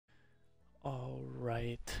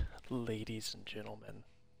Right, ladies and gentlemen,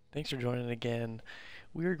 thanks for joining again.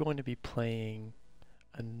 We are going to be playing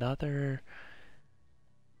another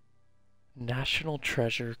National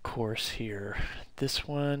Treasure course here. This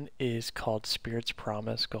one is called Spirit's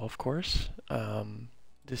Promise Golf Course.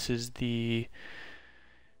 This is the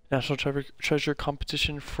National Treasure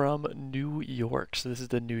competition from New York. So this is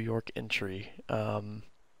the New York entry. Yeah,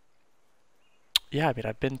 I mean,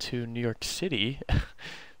 I've been to New York City.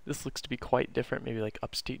 This looks to be quite different, maybe like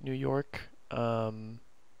upstate New York. This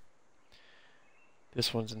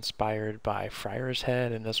one's inspired by Friar's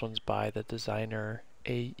Head, and this one's by the designer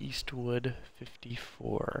A. Eastwood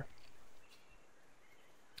 54.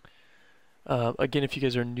 Again, if you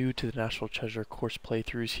guys are new to the National Treasure course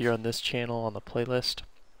playthroughs here on this channel on the playlist,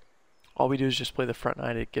 all we do is just play the front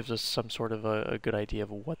nine. It gives us some sort of a good idea of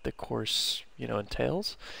what the course,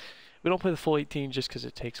 entails. We don't play the full 18 just because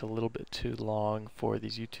it takes a little bit too long for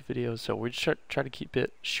these YouTube videos, so we just try to keep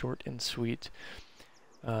it short and sweet.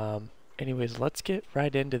 Anyways, let's get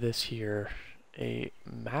right into this here. A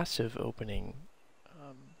massive opening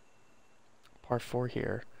par 4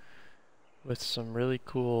 here with some really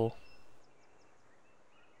cool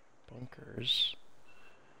bunkers,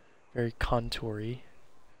 very contoury,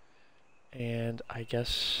 and I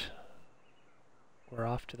guess we're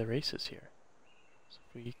off to the races here. So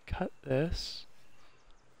if we cut this,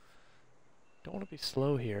 don't want to be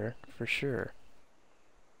slow here for sure.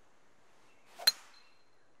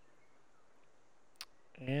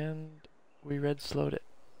 And we red slowed it.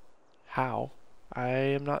 How? I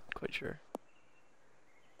am not quite sure.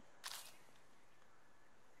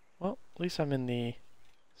 Well, at least I'm in the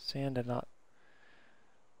sand and not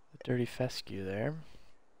the dirty fescue there.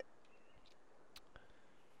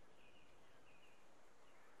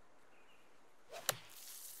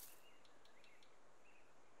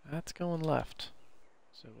 That's going left.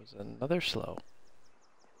 So it was another slow.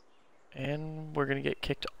 And we're going to get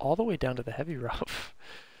kicked all the way down to the heavy rough.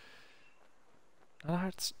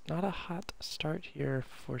 Not a hot start here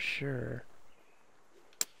for sure.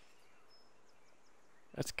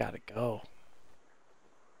 That's got to go.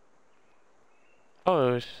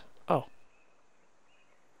 Oh, oh.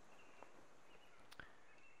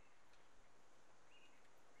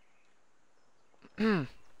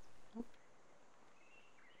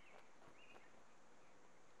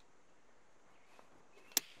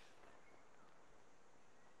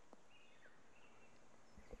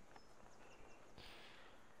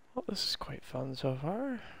 Well, this is quite fun so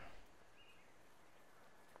far.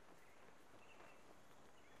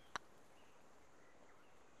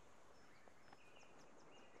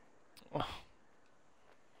 Oh.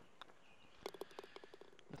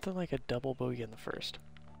 Nothing like a double bogey in the first.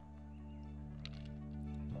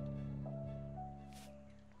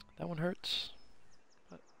 That one hurts.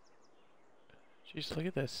 But jeez, look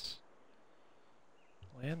at this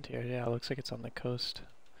land here. Yeah, it looks like it's on the coast.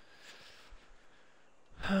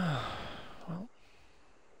 Well,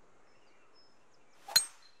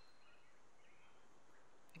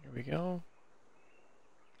 here we go.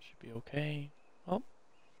 Should be okay. Oh, are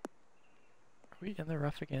we in the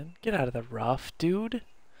rough again? Get out of the rough, dude.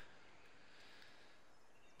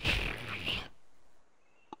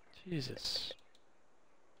 Jesus.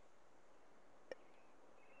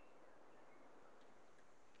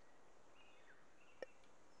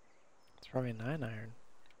 It's probably a 9-iron.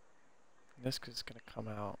 This is gonna come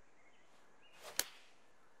out.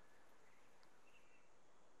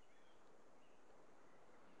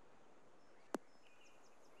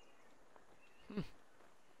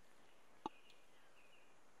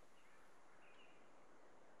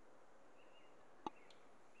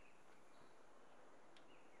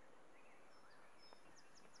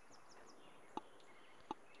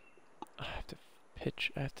 I have to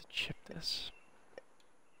pitch, I have to chip this.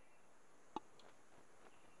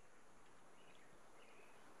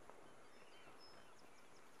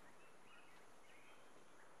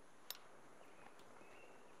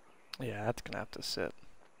 Yeah, that's gonna have to sit.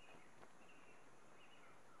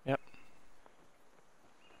 Yep.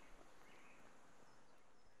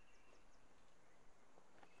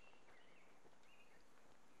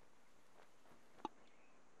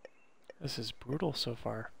 This is brutal so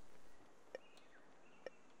far.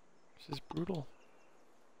 This is brutal.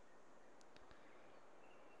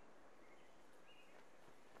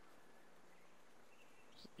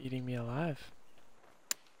 It's eating me alive.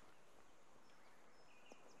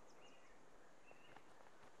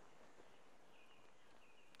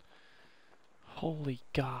 Holy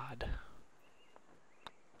God.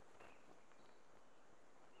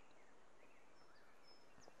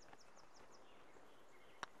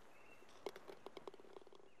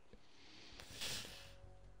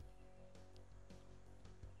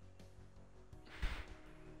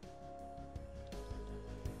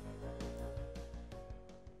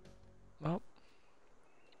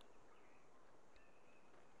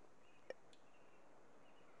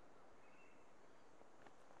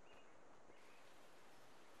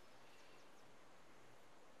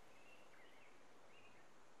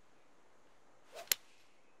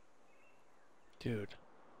 Dude.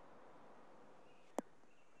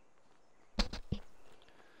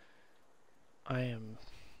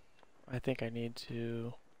 I think I need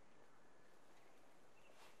to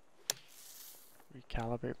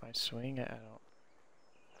recalibrate my swing. I'm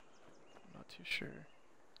not too sure.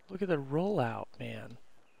 Look at the rollout, man.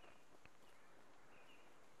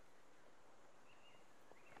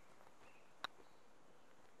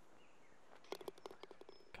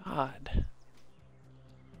 God.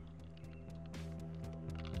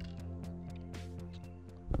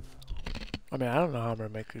 I mean, I don't know how I'm gonna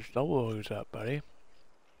make these double O's up, buddy.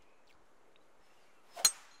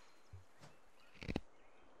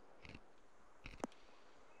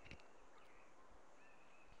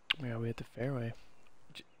 Yeah, we hit the fairway.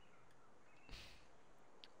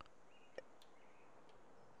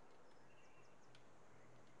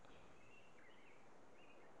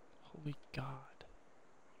 Holy God.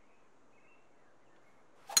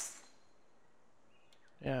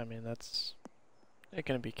 Yeah, I mean, that's... They're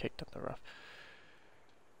gonna be kicked up the rough.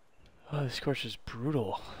 Oh, this course is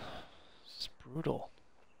brutal. This is brutal.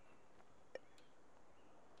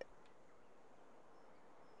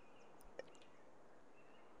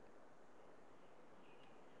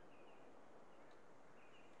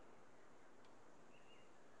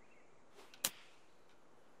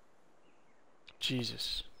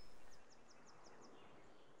 Jesus.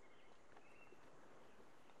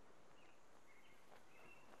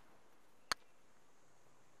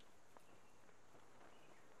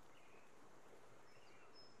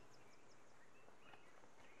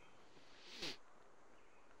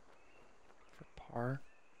 For par.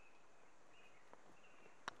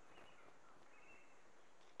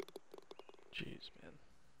 Jeez, man.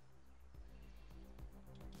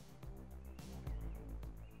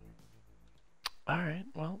 Alright,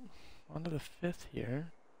 well, on to the fifth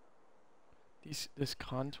here. This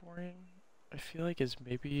contouring, I feel like is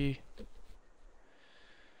maybe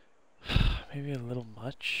maybe a little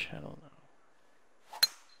much. I don't know.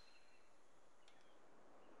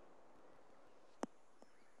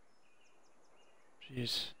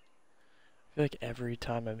 Jeez. I feel like every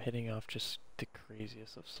time I'm hitting off just the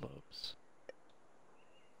craziest of slopes.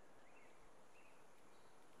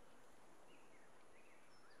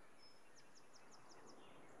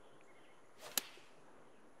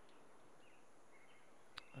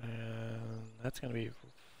 And that's gonna be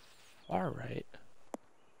far right.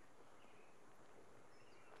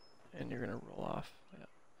 And you're gonna roll off. Yeah.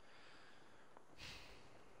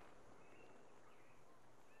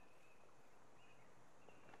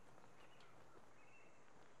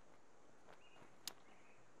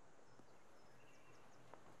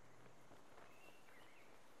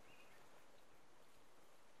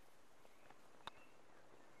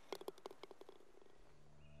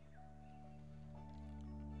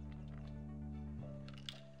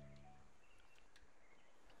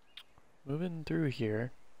 Moving through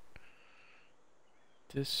here.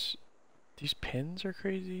 These pins are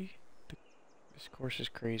crazy. This course is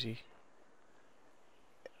crazy.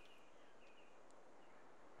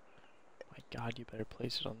 My God, you better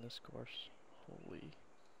place it on this course. Holy.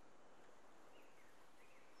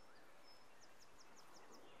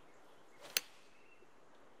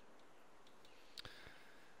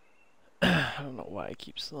 I don't know why I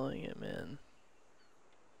keep slowing it, man.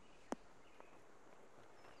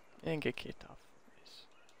 And get kicked off. Nice.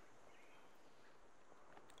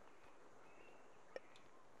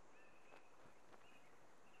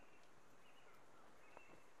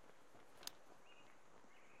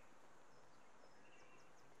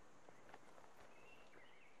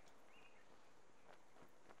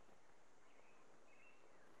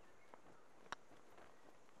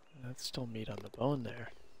 That's still meat on the bone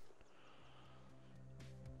there.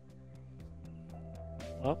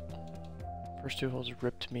 Well, first two holes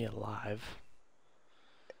ripped me alive.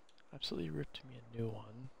 Absolutely ripped me a new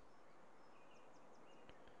one.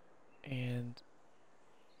 And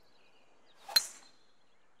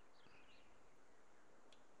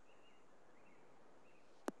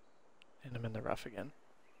I'm in the rough again.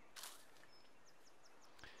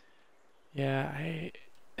 Yeah,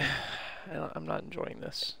 I'm not enjoying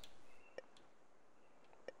this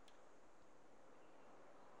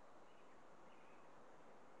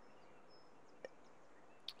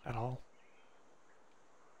at all.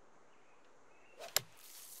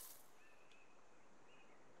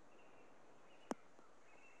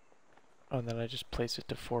 Oh, and then I just place it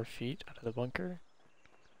to 4 feet out of the bunker,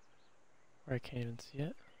 where I can't even see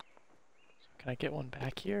it. So can I get one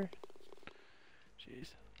back here? Jeez.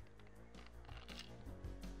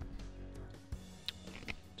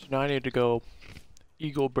 So now I need to go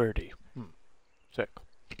eagle birdie. Sick.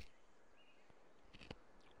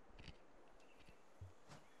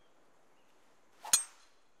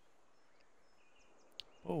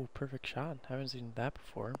 Whoa, perfect shot. Haven't seen that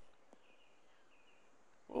before.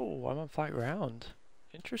 Whoa, I'm on flat ground.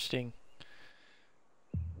 Interesting.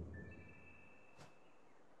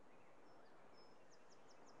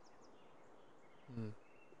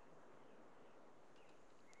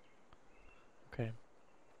 Okay.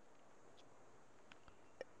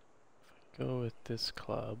 If I go with this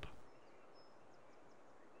club,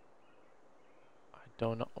 I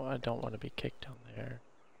don't want to be kicked down there.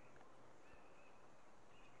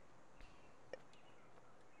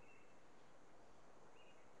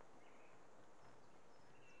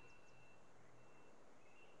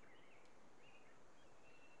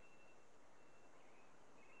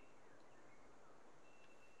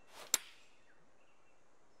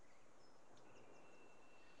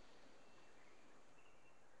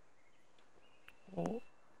 Well,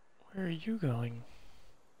 where are you going?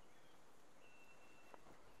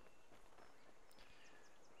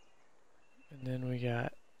 And then we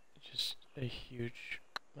got just a huge,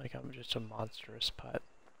 like I'm just a monstrous putt.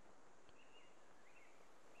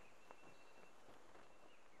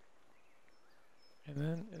 And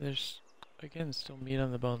then there's, again, still meat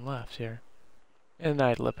on the bone left here. And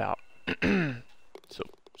I'd lip out. So,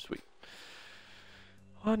 sweet.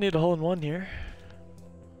 Well, I need a hole in one here.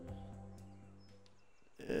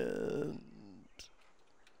 And,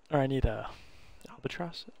 or I need a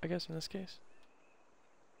albatross, I guess, in this case.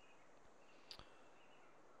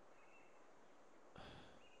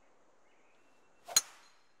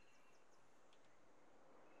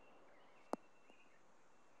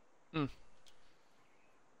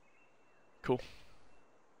 Cool.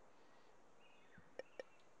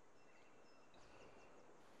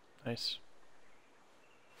 Nice.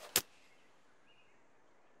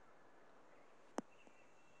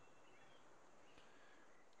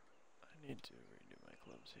 I need to redo my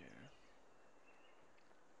clubs here.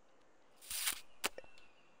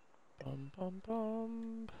 Bum bum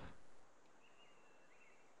bum.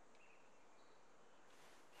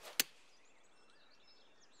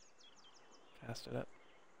 Casted it.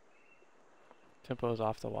 Tempo is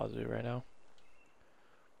off the wazoo right now.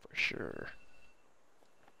 For sure.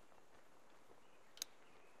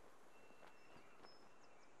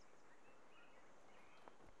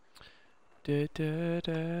 Da, da,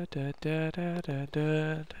 da, da, da, da, da,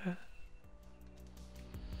 da, da.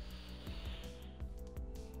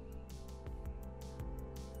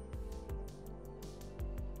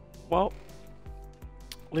 Well,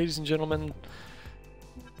 ladies and gentlemen,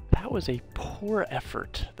 that was a poor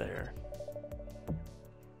effort there.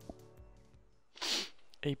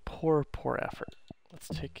 A poor effort. Let's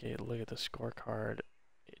take a look at the scorecard.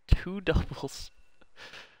 2 doubles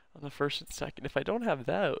on the first and second. If I don't have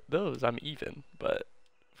those, I'm even. But,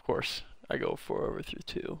 of course, I go 4 over through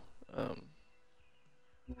 2.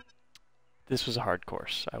 This was a hard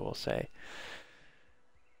course, I will say.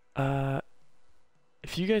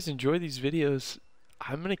 If you guys enjoy these videos,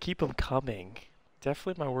 I'm going to keep them coming.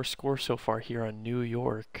 Definitely my worst score so far here on New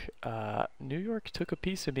York. New York took a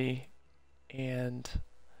piece of me, and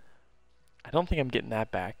I don't think I'm getting that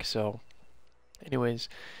back. So, anyways,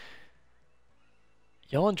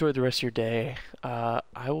 y'all enjoy the rest of your day. I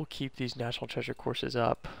will keep these National Treasure courses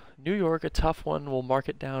up. New York, a tough one. We'll mark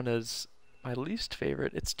it down as my least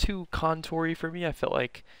favorite. It's too contoury for me. I felt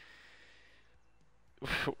like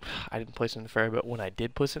I didn't place it in the fairway, but when I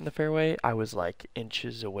did place it in the fairway, I was like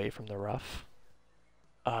inches away from the rough.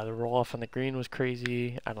 The roll off on the green was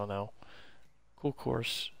crazy. I don't know. Cool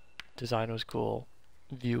course. Design was cool.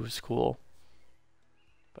 View was cool.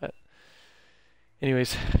 But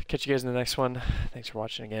anyways, catch you guys in the next one. Thanks for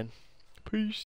watching again. Peace.